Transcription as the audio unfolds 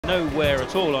no wear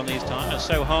at all on these tyres,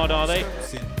 so hard are they.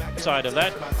 Side of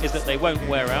that is that they won't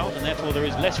wear out, and therefore there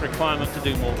is less requirement to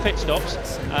do more pit stops.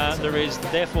 There is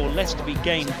therefore less to be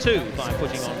gained too by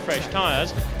putting on fresh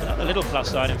tyres. The little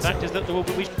plus side, in fact, is that there will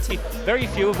be very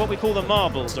few of what we call the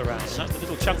marbles around. That's the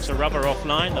little chunks of rubber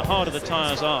offline. The harder the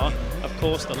tyres are, of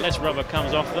course, the less rubber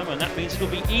comes off them, and that means it'll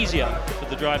be easier for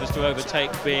the drivers to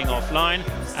overtake being offline,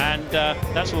 and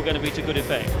that's all going to be to good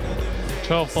effect.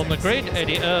 12th on the grid,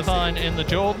 Eddie Irvine in the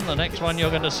Jordan. The next one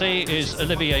you're going to see is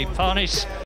Olivier Parnis.